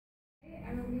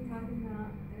talking about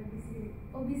the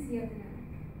obesity epidemic.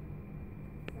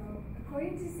 So,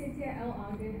 according to Cynthia L.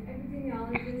 Ogden,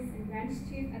 epidemiologist and branch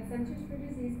chief at Sanchez for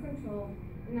Disease Control,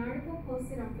 an article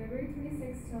posted on February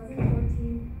 26,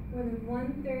 2014, more than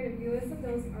 1/3 of U.S.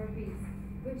 adults are obese,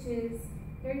 which is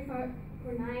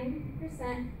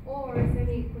 35.9% or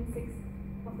 78.6%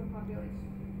 of the population.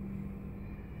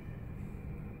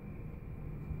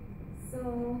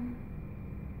 So,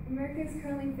 America is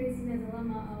currently facing a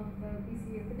dilemma of the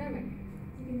obesity epidemic.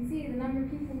 You can see the number of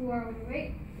people who are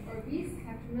overweight or obese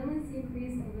have tremendously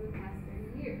increased over the past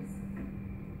 30 years.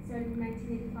 Starting in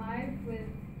 1985 with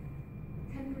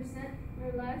 10%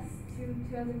 or less to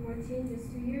 2014,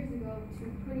 just 2 years ago, to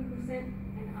 20%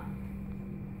 and up.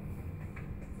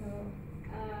 So,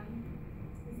 as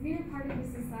being a part of the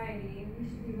society, we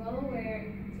should be well aware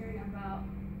and concerned about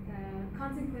the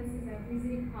consequences that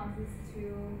obesity causes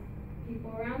to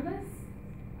people around us,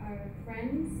 our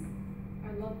friends,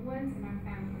 our loved ones, and our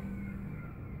family.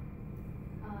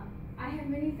 I have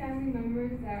many family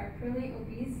members that are currently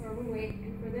obese or overweight,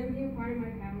 and for them being part of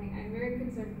my family, I'm very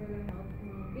concerned for their health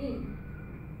and well-being.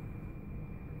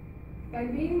 By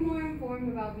being more informed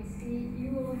about obesity,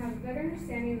 you will have a better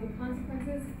understanding of the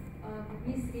consequences of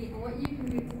obesity and what you can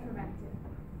do to prevent it.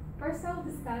 First, I will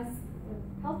discuss the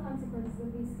health consequences of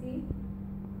obesity.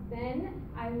 Then,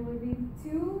 I will read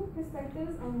 2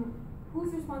 perspectives on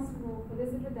who's responsible for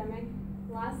this epidemic.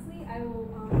 Lastly, I will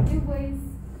give ways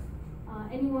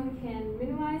anyone can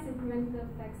minimize and prevent the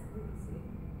effects of obesity.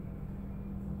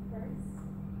 First,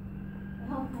 the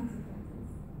health consequences.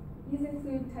 These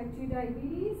include type 2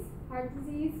 diabetes, heart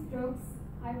disease, strokes,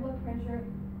 high blood pressure,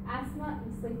 asthma,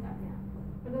 and sleep apnea.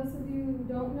 For those of you who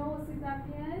don't know what sleep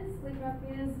apnea is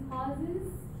pauses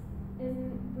in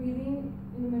breathing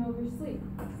in the middle of your sleep.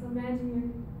 So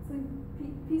imagine you're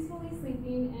peacefully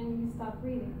sleeping and you stop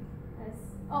breathing.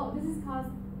 This is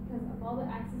caused because of all the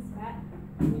excess fat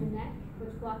in your neck,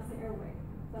 which blocks the airway.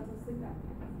 That's what sleep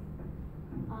apnea is.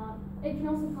 It can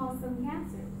also cause some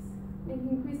cancers. It can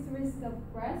increase the risk of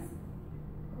breast,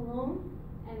 colon,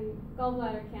 and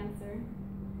gallbladder cancer.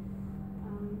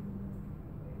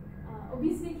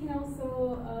 Obesity can also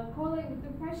correlate with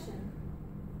depression.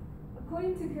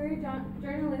 According to career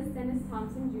journalist Dennis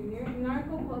Thompson Jr., an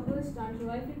article published on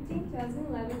July 15,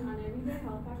 2011 on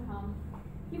everydayhealth.com,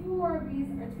 people who are obese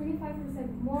are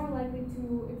 25% more likely to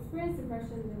experience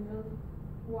depression than those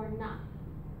who are not.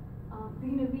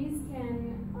 Being obese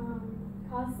can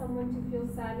cause someone to feel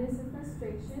sadness and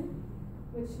frustration,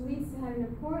 which leads to having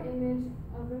a poor image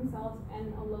of themselves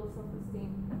and a low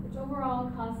self-esteem, which overall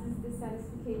causes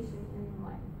dissatisfaction in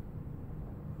life.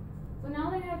 So now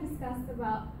that I have discussed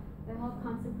about the health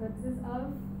consequences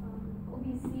of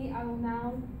obesity, I will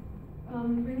now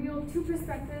reveal 2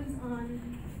 perspectives on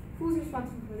who's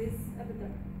responsible for this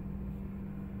epidemic.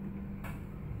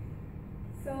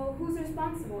 So who's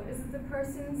responsible? Is it the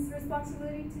person's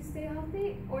responsibility to stay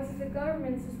healthy, or is it the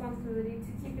government's responsibility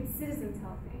to keep its citizens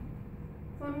healthy?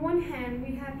 So on one hand,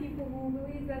 we have people who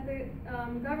believe that the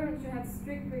government should have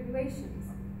strict regulations.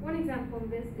 One example of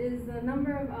this is the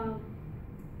number of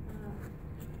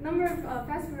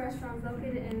fast food restaurants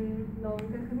located in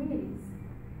low-income communities.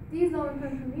 These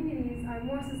low-income communities are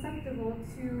more susceptible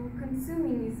to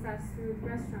consuming these fast food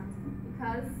restaurants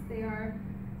because they are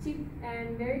cheap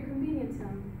and very convenient to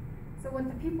them. So what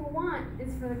the people want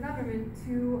is for the government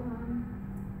to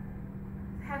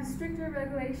have stricter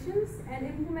regulations and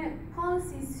implement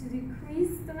policies to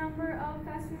decrease the number of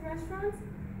fast food restaurants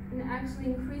and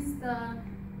actually increase the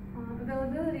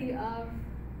availability of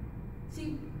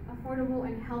cheap, affordable,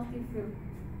 and healthy food.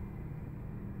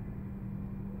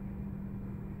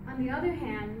 On the other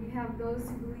hand, we have those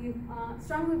who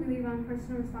strongly believe on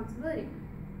personal responsibility.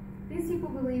 These people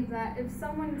believe that if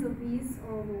someone is obese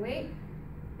or overweight,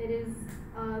 it is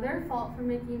their fault for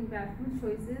making bad food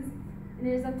choices, and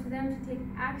it is up to them to take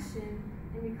action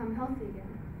and become healthy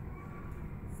again.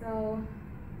 So,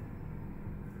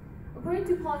 according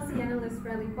to policy analyst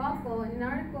Bradley Boffel, in an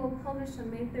article published on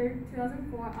May 3,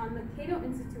 2004 on the Cato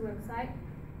Institute website,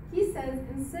 he says,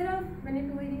 instead of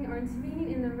manipulating or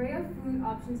intervening in the array of food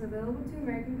options available to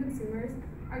American consumers,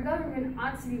 our government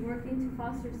ought to be working to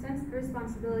foster a sense of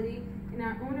responsibility in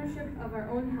our ownership of our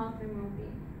own health and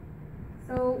well-being.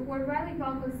 So what Bradley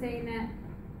Boffel is saying that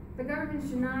the government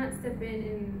should not step in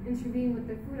and intervene with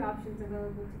the food options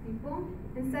available to people.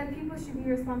 Instead, people should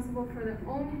be responsible for their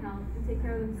own health and take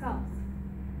care of themselves.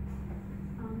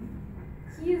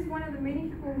 He is one of the many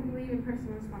people who believe in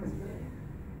personal responsibility.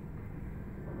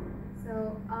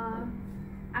 So,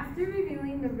 after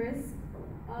revealing the risk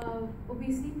of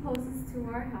obesity poses to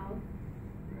our health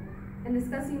and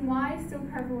discussing why it's still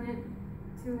prevalent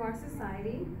to our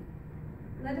society,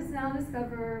 Let us now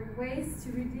discover ways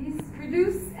to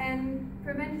reduce and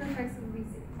prevent the effects of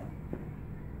obesity.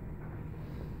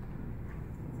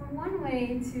 So one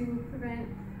way to prevent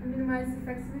and minimize the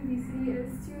effects of obesity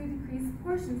is to decrease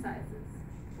portion sizes.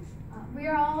 We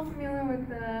are all familiar with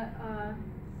the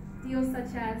deals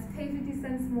such as pay 50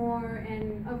 cents more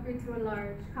and upgrade to a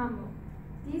large combo.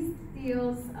 These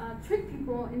deals trick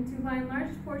people into buying large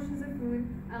portions of food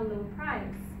at a low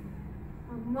price.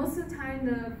 Most of the time,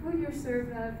 the food you're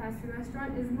served at a fast food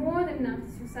restaurant is more than enough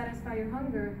to satisfy your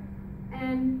hunger,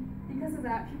 and because of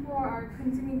that, people are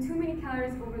consuming too many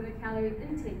calories over their calorie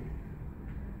intake.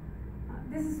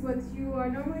 This is what you are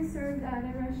normally served at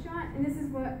a restaurant, and this is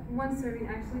what one serving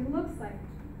actually looks like.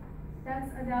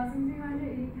 That's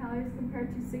 1,380 calories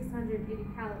compared to 680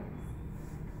 calories.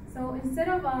 So instead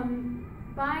of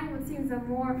buying what seems a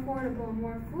more affordable,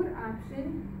 more food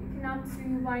option, you can opt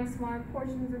to buying smaller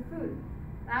portions of food.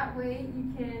 That way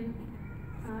you can,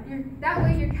 your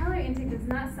calorie intake does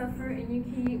not suffer, and you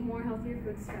can eat more healthier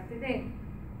foods throughout the day.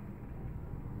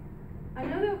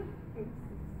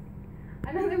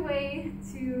 Another way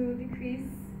to decrease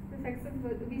the effects of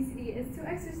obesity is to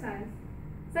exercise.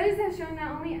 Studies have shown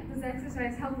not only does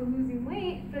exercise help with losing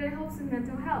weight, but it helps with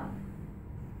mental health.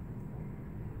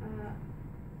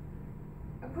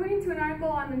 According to an article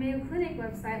on the Mayo Clinic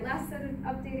website, last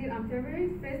updated on February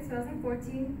 5th,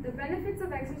 2014, the benefits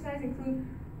of exercise include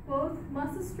both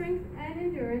muscle strength and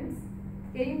endurance,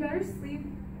 getting better sleep,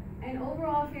 and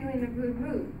overall feeling a good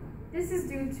mood. This is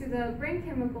due to the brain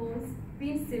chemicals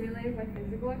being stimulated by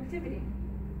physical activity.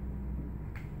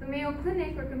 The Mayo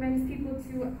Clinic recommends people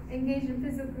to engage in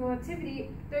physical activity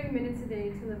 30 minutes a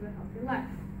day to live a healthy life.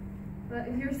 But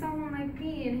if you're someone like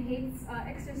me and hates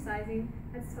exercising,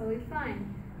 that's totally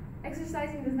fine.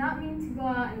 Exercising does not mean to go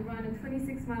out and run a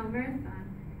 26-mile marathon.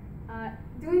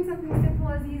 Doing something simple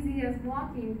as easy as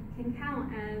walking can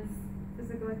count as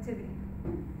physical activity.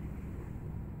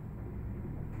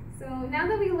 So now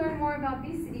that we learn more about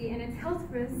obesity and its health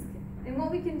risk and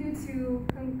what we can do to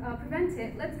prevent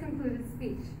it, let's conclude this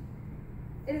speech.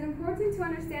 It is important to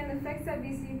understand the effects that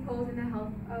obesity poses in the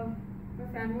health of our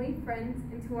family, friends,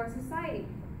 and to our society.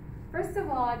 First of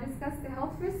all, I discussed the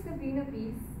health risks of being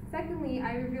obese. Secondly,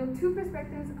 I revealed 2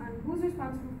 perspectives on who's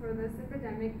responsible for this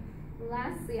epidemic. And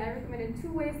lastly, I recommended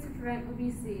 2 ways to prevent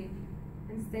obesity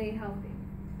and stay healthy.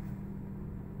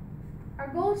 Our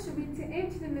goal should be to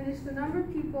aim to diminish the number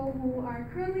of people who are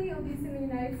currently obese in the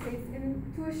United States and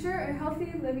to assure a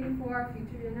healthy living for our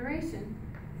future generation.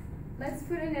 Let's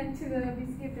put an end to the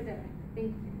obesity epidemic.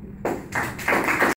 Thank you.